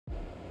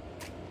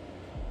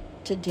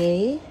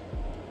Today,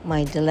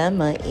 my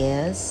dilemma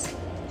is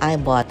I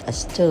bought a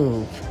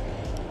stove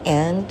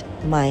and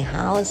my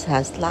house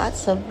has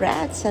lots of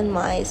rats and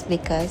mice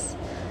because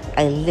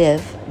I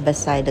live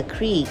beside a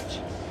creek.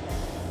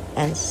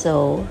 And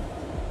so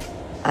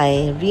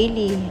I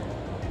really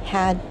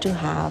had to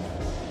have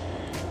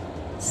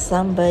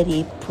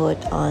somebody put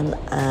on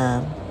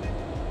a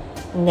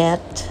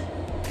net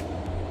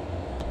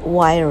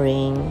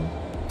wiring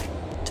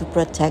to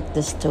protect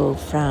the stove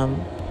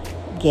from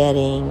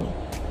getting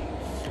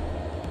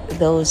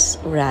those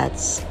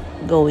rats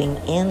going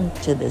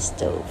into the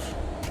stove,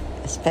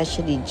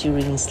 especially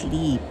during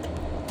sleep.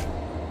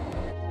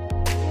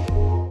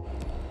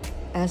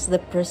 As the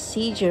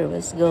procedure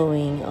was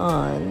going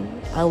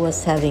on, I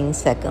was having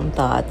second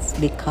thoughts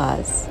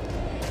because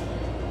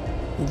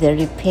the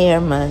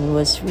repairman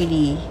was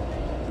really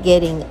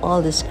getting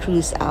all the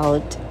screws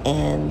out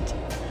and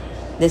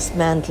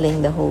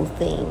dismantling the whole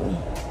thing.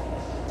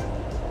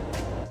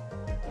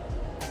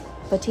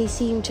 But he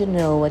seemed to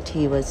know what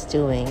he was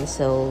doing,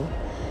 so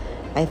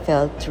I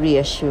felt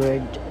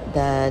reassured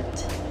that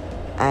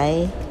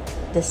I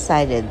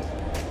decided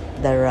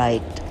the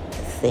right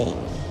thing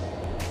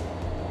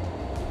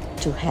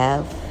to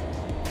have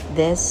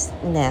this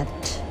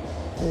net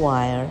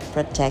wire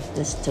protect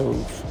the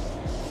stove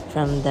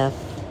from the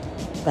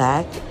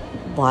back,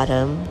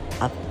 bottom,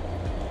 up.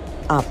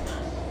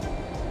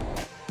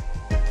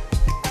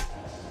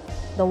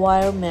 The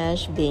wire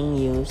mesh being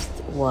used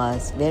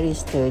was very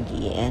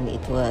sturdy and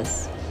it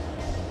was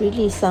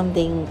really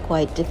something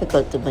quite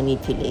difficult to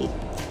manipulate.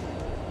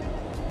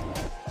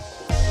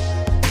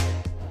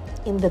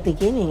 In the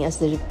beginning, as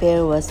the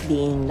repair was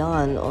being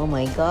done, oh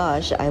my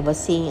gosh, I was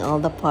seeing all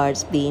the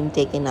parts being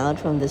taken out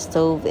from the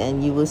stove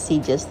and you will see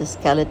just the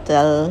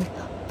skeletal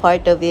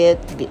part of it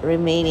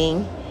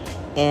remaining.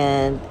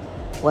 And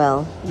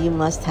well, you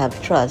must have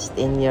trust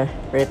in your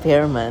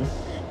repairman.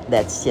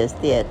 That's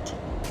just it.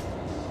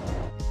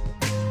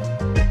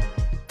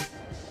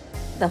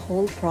 The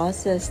whole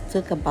process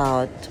took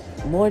about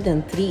more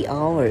than 3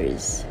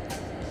 hours,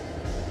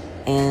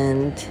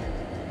 and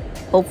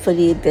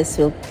hopefully this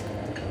will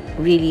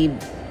really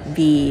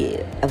be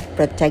a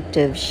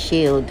protective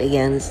shield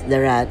against the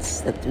rats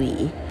that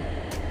we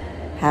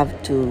have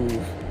to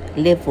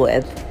live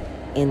with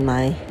in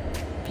my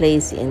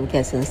place in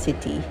Quezon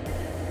City.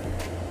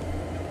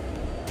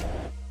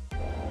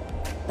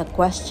 The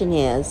question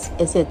is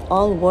it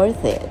all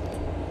worth it?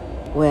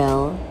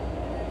 Well,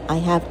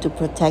 I have to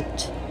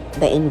protect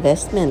the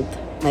investment.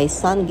 My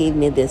son gave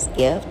me this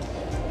gift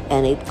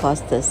and it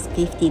cost us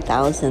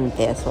 50,000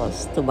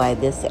 pesos to buy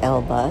this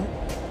ELBA.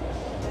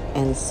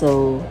 And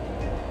so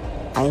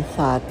I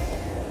thought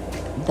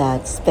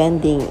that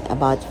spending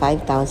about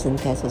 5,000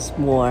 pesos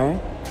more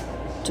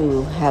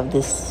to have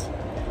this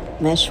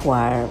mesh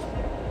wire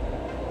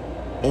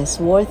is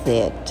worth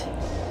it.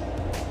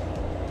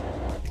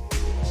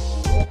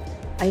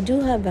 I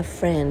do have a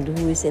friend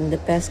who is in the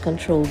pest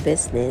control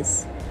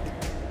business,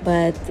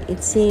 but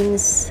it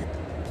seems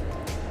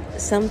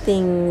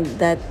something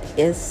that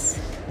is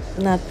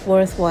not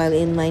worthwhile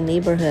in my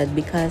neighborhood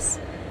because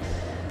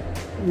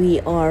we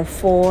are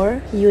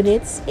 4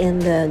 units in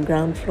the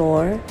ground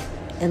floor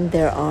and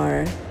there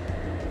are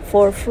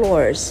 4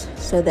 floors.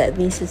 So that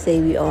means to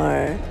say we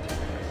are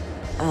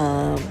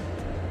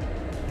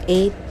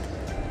 8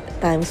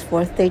 times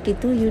 4,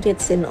 32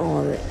 units in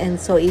all. And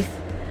so if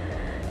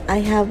I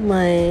have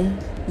my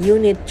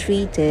unit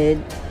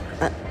treated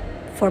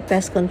for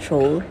pest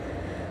control,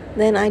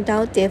 then I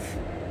doubt if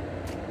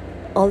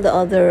all the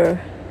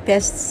other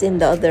pests in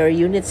the other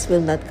units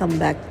will not come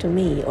back to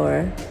me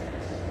or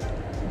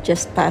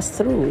just pass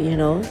through, you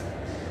know.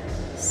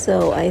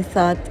 So I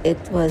thought it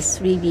was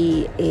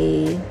really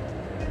a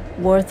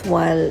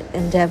worthwhile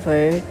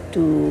endeavor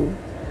to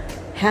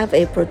have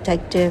a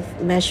protective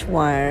mesh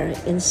wire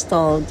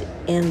installed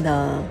in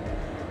the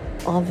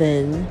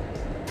oven,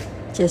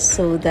 just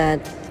so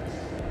that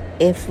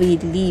if we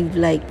leave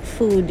like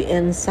food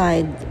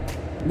inside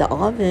the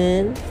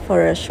oven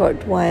for a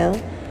short while,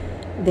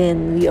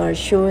 then we are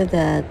sure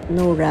that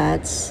no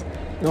rats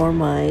nor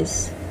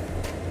mice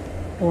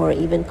or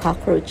even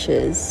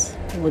cockroaches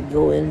would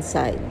go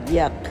inside.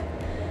 Yuck.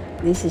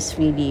 This is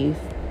really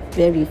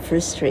very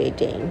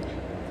frustrating.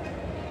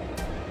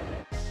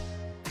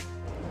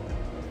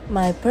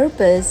 My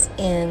purpose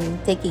in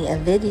taking a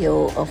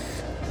video of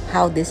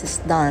how this is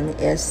done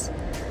is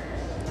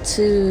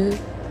to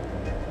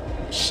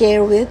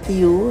share with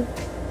you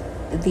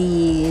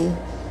the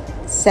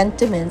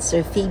sentiments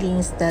or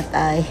feelings that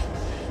I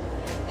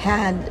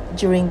had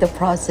during the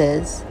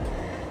process.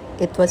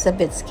 It was a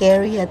bit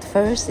scary at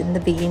first in the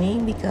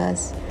beginning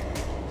because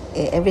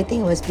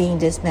everything was being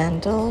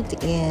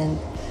dismantled and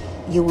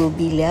you will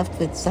be left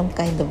with some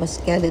kind of a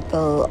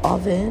skeletal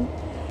oven.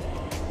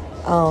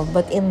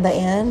 But in the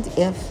end,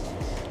 if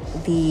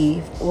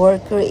the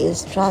worker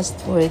is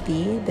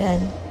trustworthy,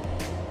 then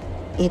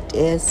it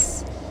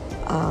is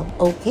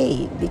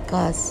okay,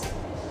 because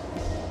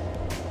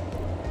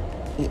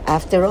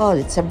after all,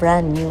 it's a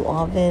brand new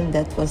oven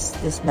that was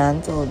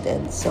dismantled,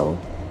 and so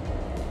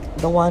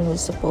the one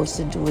who's supposed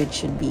to do it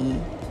should be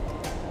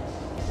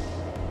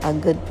a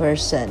good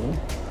person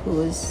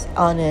who's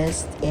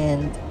honest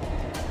and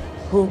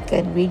who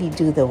can really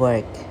do the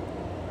work.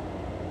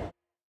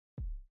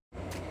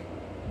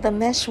 The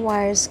mesh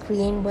wire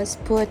screen was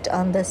put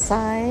on the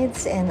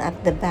sides and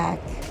at the back.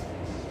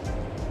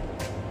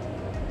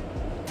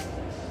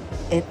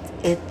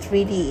 It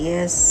really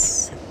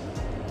is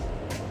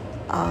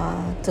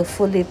to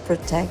fully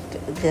protect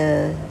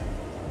the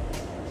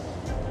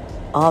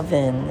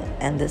oven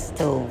and the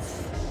stove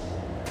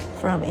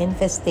from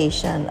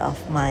infestation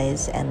of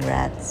mice and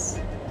rats.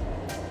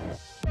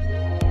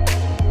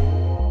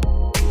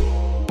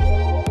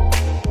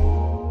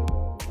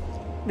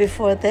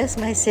 Before this,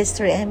 my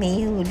sister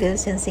Emmy, who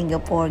lives in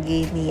Singapore,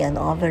 gave me an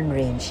oven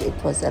range. It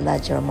was a La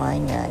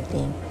Germania, I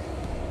think.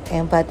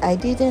 But I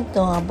didn't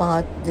know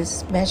about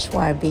this mesh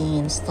wire being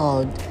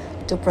installed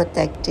to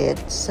protect it.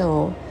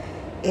 So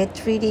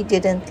it really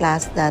didn't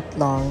last that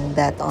long,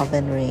 that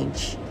oven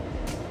range,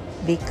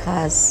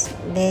 because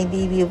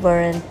maybe we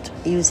weren't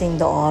using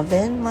the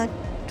oven much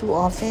too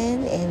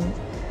often, and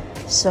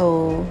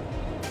so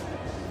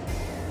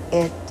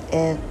it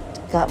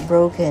got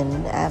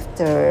broken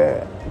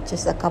after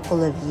just a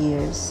couple of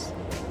years.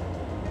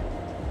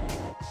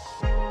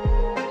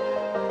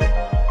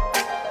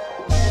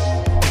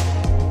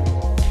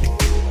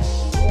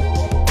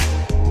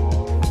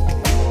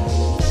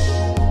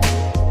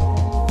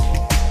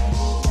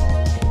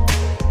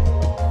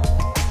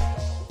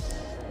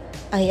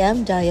 I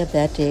am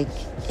diabetic,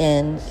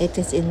 and it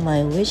is in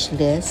my wish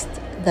list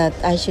that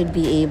I should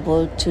be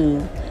able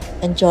to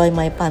enjoy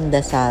my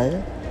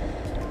pandesal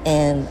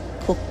and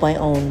cook my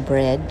own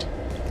bread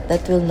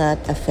that will not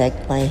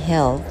affect my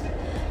health.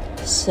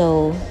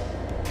 So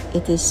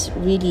it is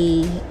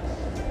really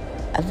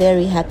a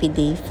very happy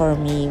day for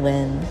me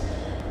when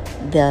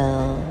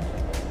the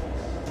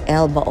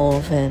ELBA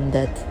oven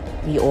that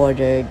we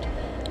ordered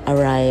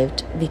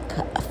arrived,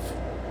 because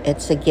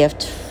it's a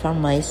gift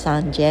from my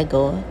son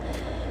Diego,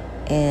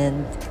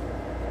 and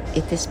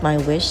it is my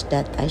wish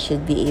that I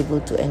should be able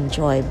to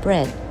enjoy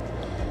bread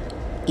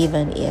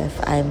even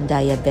if I'm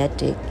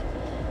diabetic,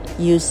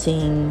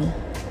 using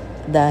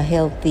the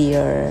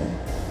healthier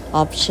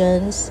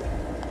options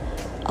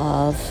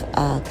of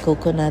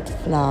coconut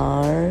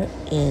flour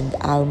and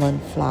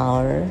almond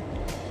flour.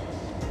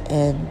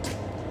 And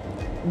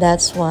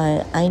that's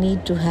why I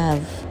need to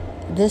have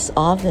this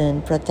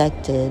oven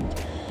protected,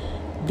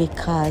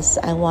 because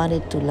I want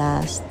it to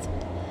last,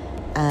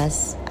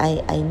 as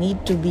I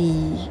need to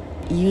be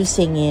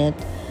using it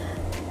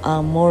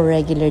more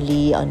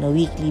regularly on a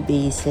weekly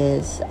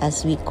basis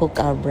as we cook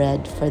our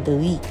bread for the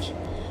week.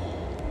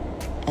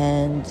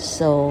 And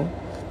so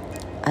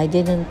I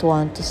didn't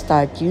want to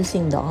start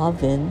using the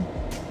oven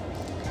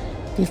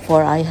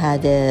before I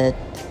had it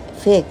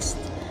fixed.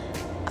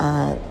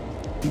 I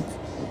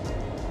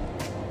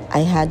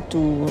had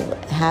to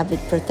have it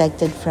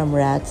protected from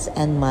rats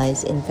and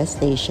mice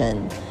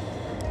infestation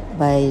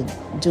by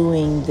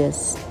doing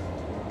this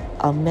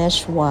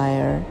mesh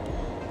wire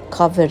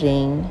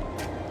covering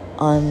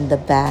on the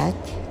back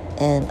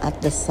and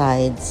at the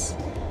sides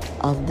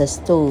of the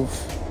stove,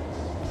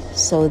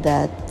 so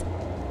that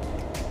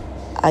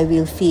I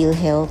will feel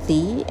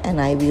healthy and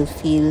I will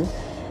feel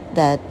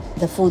that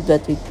the food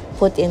that we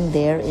put in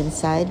there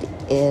inside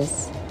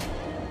is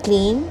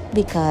clean,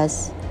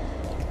 because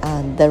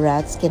the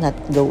rats cannot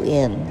go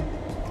in.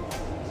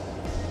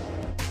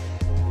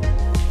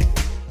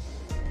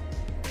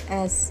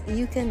 As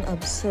you can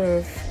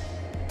observe,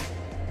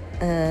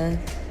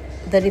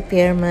 the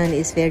repairman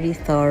is very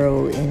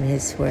thorough in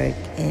his work,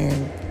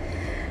 and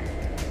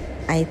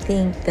I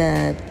think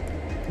that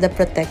the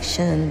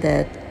protection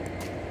that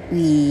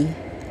we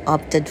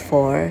opted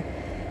for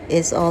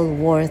is all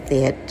worth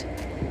it,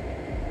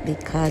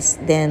 because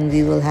then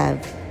we will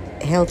have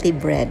healthy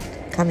bread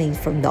coming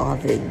from the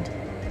oven.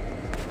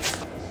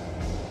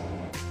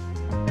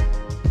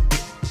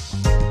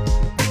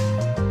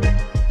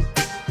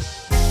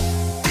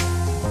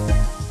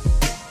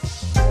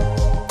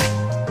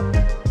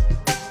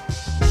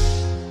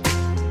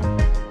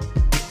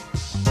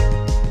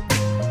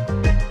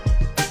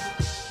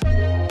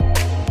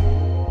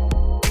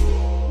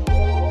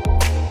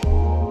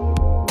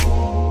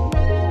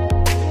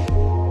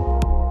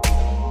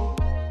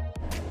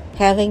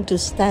 Having to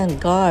stand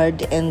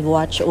guard and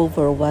watch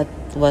over what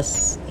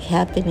was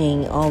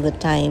happening all the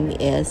time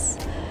is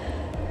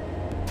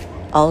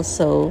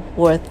also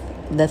worth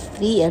the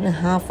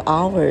 3.5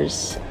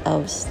 hours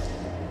of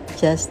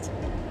just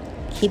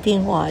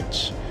keeping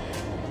watch,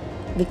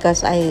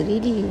 because I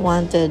really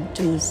wanted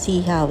to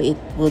see how it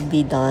would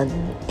be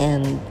done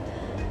and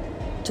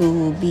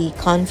to be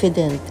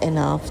confident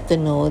enough to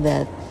know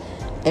that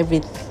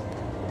every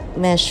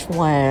mesh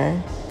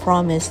wire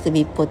promised to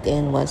be put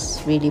in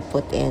was really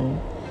put in.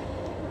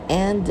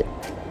 And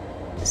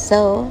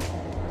so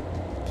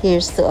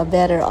here's to a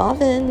better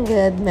oven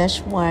with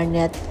mesh wire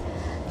net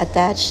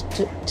attached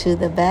to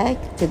the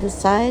back, to the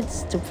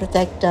sides, to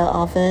protect the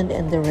oven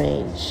and the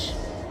range.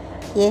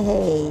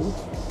 Yay!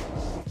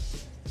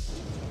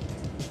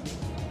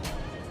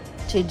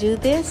 to do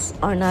this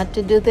or not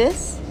to do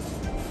this,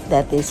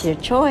 that is your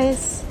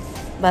choice.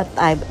 But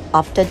I've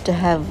opted to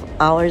have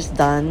ours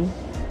done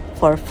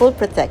for full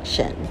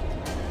protection,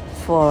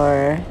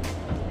 for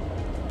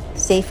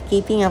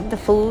safekeeping of the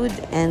food,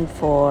 and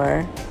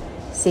for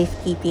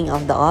safekeeping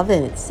of the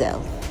oven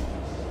itself.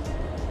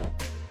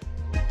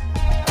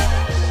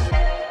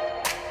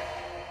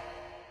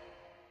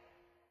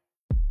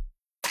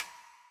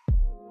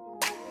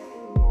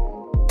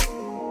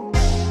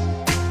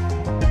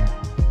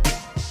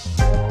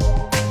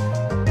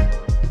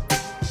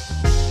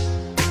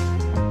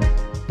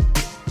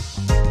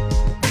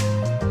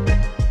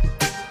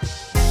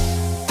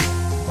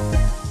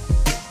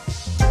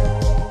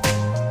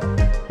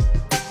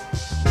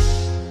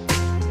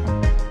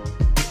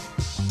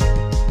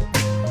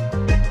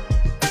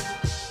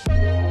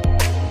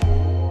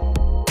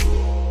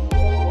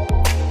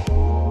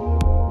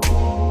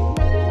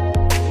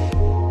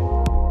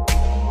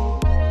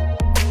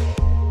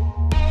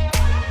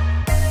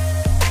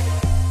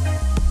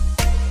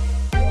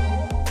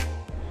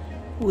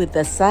 With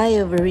a sigh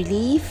of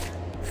relief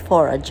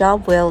for a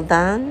job well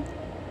done,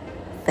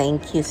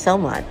 thank you so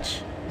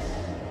much.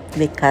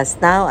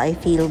 Because now I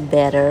feel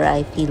better,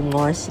 I feel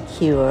more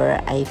secure,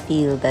 I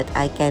feel that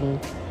I can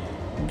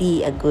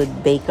be a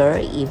good baker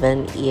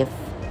even if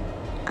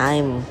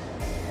I'm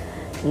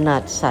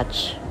not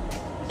such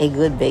a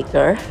good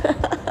baker.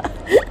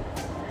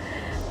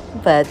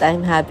 But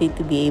I'm happy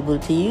to be able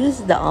to use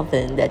the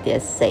oven that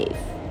is safe.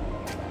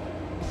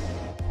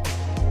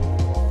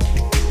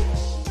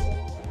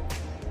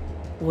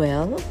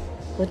 Well,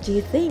 what do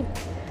you think?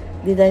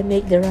 Did I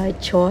make the right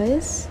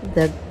choice?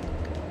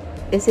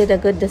 Is it a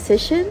good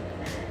decision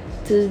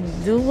to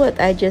do what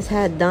I just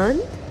had done?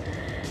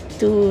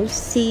 To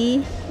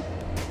see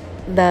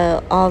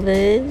the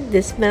oven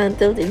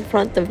dismantled in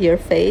front of your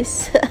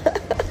face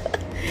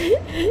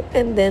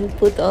and then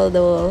put all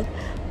the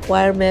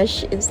wire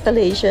mesh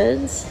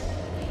installations?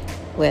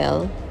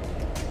 Well,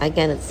 I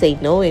cannot say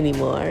no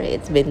anymore.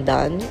 It's been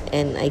done,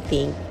 and I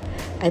think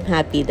I'm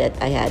happy that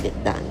I had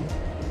it done.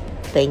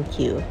 Thank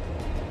you.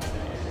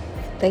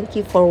 Thank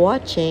you for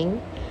watching,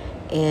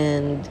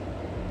 and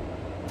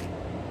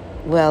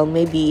well,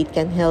 maybe it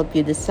can help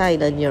you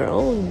decide on your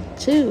own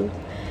too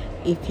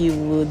if you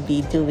would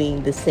be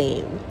doing the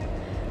same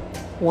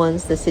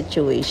once the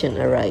situation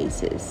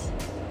arises.